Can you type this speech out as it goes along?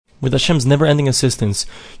with Hashem's never-ending assistance.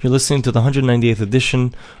 You're listening to the 198th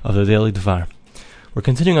edition of the Daily Dvar. We're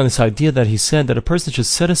continuing on this idea that he said that a person should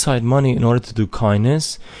set aside money in order to do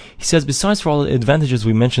kindness. He says, besides for all the advantages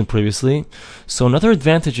we mentioned previously, so another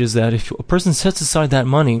advantage is that if a person sets aside that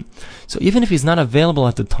money, so even if he's not available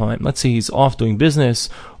at the time, let's say he's off doing business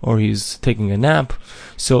or he's taking a nap,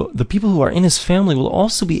 so the people who are in his family will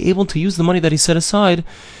also be able to use the money that he set aside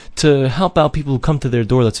to help out people who come to their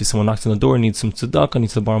door. Let's say someone knocks on the door and needs some tzedakah,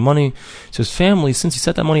 needs to borrow money. So his family, since he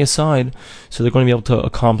set that money aside, so they're going to be able to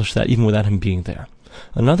accomplish that even without him being there.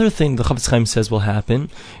 Another thing the Chafetz Chaim says will happen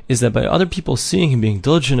is that by other people seeing him being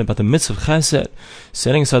diligent about the mitzvah of chesed,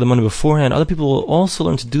 setting aside the money beforehand, other people will also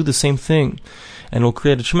learn to do the same thing. And will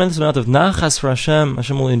create a tremendous amount of nachas for Hashem.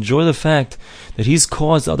 Hashem will enjoy the fact that he's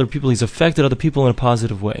caused other people, he's affected other people in a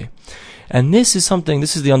positive way. And this is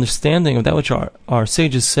the understanding of that which our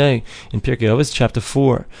sages say in Pirkei Avos, chapter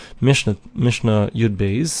 4, Mishnah Yud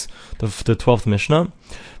Beis, the 12th Mishnah.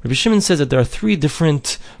 Rabbi Shimon says that there are three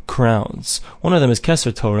different crowns. One of them is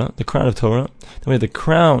Keser Torah, the crown of Torah. Then we have the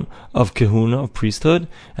crown of Kehuna, of priesthood,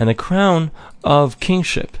 and the crown of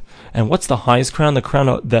kingship. And what's the highest crown? The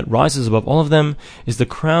crown that rises above all of them is the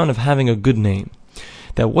crown of having a good name.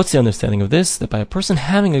 That what's the understanding of this? That by a person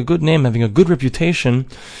having a good name, having a good reputation,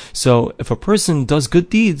 so if a person does good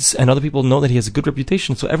deeds and other people know that he has a good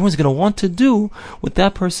reputation, so everyone's going to want to do what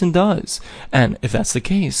that person does. And if that's the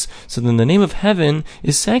case, so then the name of heaven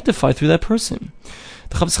is sanctified through that person.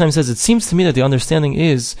 The Chafetz Chaim says, it seems to me that the understanding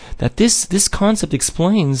is that this concept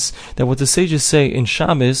explains that what the sages say in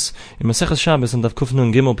Shabbos, in Maseches Shabbos on Daf Kuf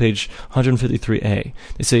Nun Gimel, page 153a.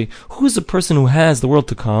 They say, who is the person who has the world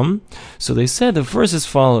to come? So they said, the verse as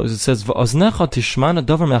follows. It says, V'oznecha tishmana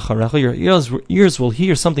davar me'acharecha, your ears will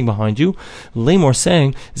hear something behind you. Lemor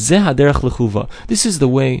saying, Zeh haderech lechuva. This is the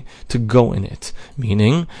way to go in it.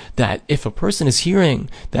 Meaning that if a person is hearing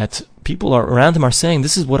that people around him are saying,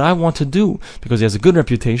 this is what I want to do, because he has a good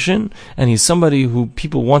reputation, and he's somebody who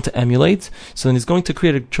people want to emulate, so then he's going to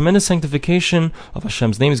create a tremendous sanctification of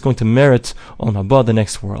Hashem's name. He's going to merit Olam Haba, the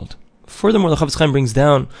next world. Furthermore, the Chafetz Chaim brings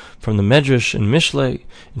down from the Medrash in Mishlei,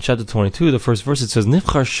 in chapter 22, the first verse, it says,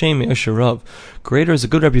 Nifchar Shem Me'asher Rav, greater is a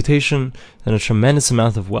good reputation than a tremendous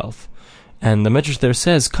amount of wealth. And the Medrash there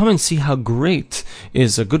says, come and see how great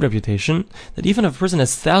is a good reputation, that even if a person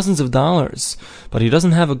has thousands of dollars, but he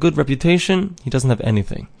doesn't have a good reputation, he doesn't have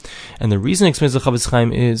anything. And the reason, explains the Chafetz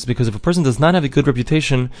Chaim, is because if a person does not have a good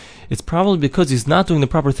reputation, it's probably because he's not doing the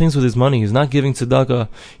proper things with his money. He's not giving tzedakah,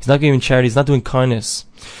 he's not giving charity, he's not doing kindness.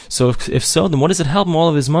 So if so, then what does it help him all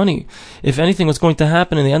of his money? If anything was going to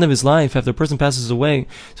happen in the end of his life, after a person passes away,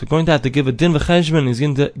 so going to have to give a din v'cheshbon, he's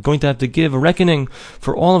going to have to give a reckoning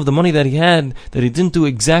for all of the money that he had, that he didn't do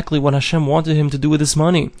exactly what Hashem wanted him to do with this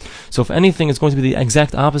money. So if anything, it's going to be the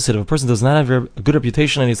exact opposite. If a person does not have a good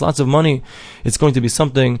reputation and he has lots of money, it's going to be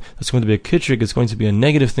something that's going to be a kitrik, it's going to be a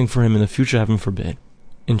negative thing for him in the future, heaven forbid.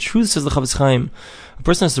 In truth, says the Chafetz Chaim, a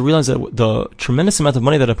person has to realize that the tremendous amount of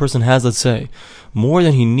money that a person has, let's say, more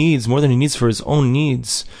than he needs for his own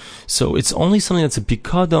needs. So it's only something that's a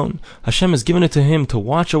pikadon. Hashem has given it to him to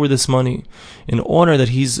watch over this money in order that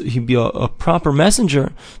he be a proper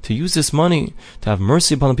messenger to use this money, to have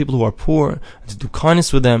mercy upon the people who are poor, to do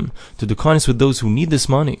kindness with them, to do kindness with those who need this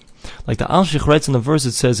money. Like the Alshich writes in the verse,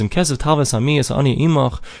 it says, in Kesev Talves Ami Es Ani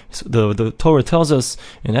Imach, the Torah tells us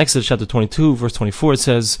in Exodus chapter 22, verse 24, it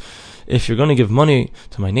says, if you're going to give money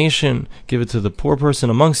to my nation, give it to the poor person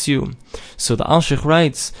amongst you. So the Alshich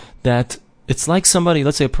writes that it's like somebody,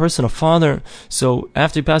 let's say a person, a father, so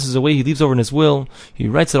after he passes away, he leaves over in his will, he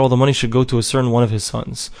writes that all the money should go to a certain one of his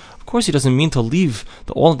sons. Of course, he doesn't mean to leave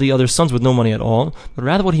all of the other sons with no money at all, but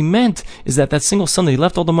rather what he meant is that single son that he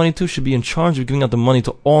left all the money to should be in charge of giving out the money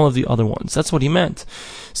to all of the other ones. That's what he meant.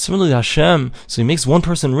 Similarly, Hashem, so he makes one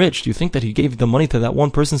person rich. Do you think that he gave the money to that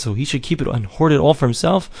one person so he should keep it and hoard it all for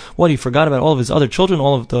himself? What, he forgot about all of his other children,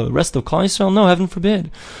 all of the rest of Klal Yisrael? No, heaven forbid.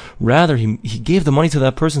 Rather, he gave the money to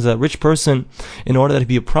that person, to that rich person, in order that he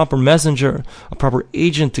be a proper messenger, a proper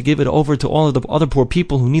agent to give it over to all of the other poor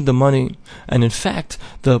people who need the money. And in fact,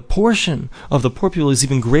 the portion of the poor people is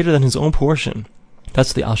even greater than his own portion. That's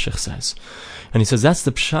what the Alshich says. And he says that's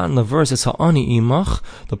the pshat in the verse. It's ha'ani imach,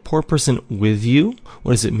 the poor person with you.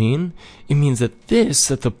 What does it mean? It means that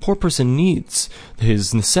the poor person needs,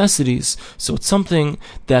 his necessities. So it's something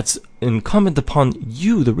that's incumbent upon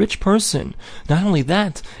you, the rich person. Not only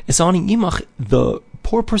that, it's ha'ani imach, the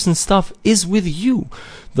poor person's stuff is with you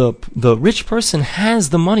the rich person has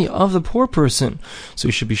the money of the poor person. So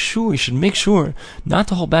you should make sure not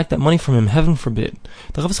to hold back that money from him, heaven forbid.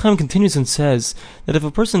 The Chafetz Chaim continues and says that if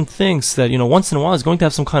a person thinks that, once in a while he's going to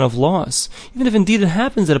have some kind of loss, even if indeed it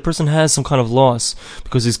happens that a person has some kind of loss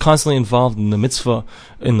because he's constantly involved in the mitzvah,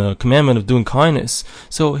 in the commandment of doing kindness,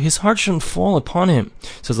 so his heart shouldn't fall upon him,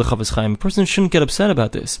 says the Chafetz Chaim. A person shouldn't get upset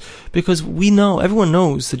about this, because everyone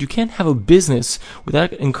knows that you can't have a business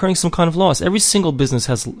without incurring some kind of loss. Every single business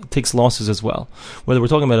takes losses as well, whether we're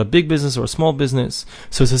talking about a big business or a small business.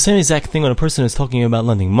 So it's the same exact thing when a person is talking about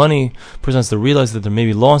lending money. A person has to realize that there may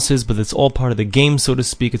be losses, but it's all part of the game, so to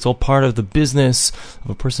speak. It's all part of the business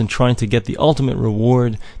of a person trying to get the ultimate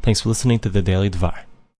reward. Thanks for listening to the Daily Dvar.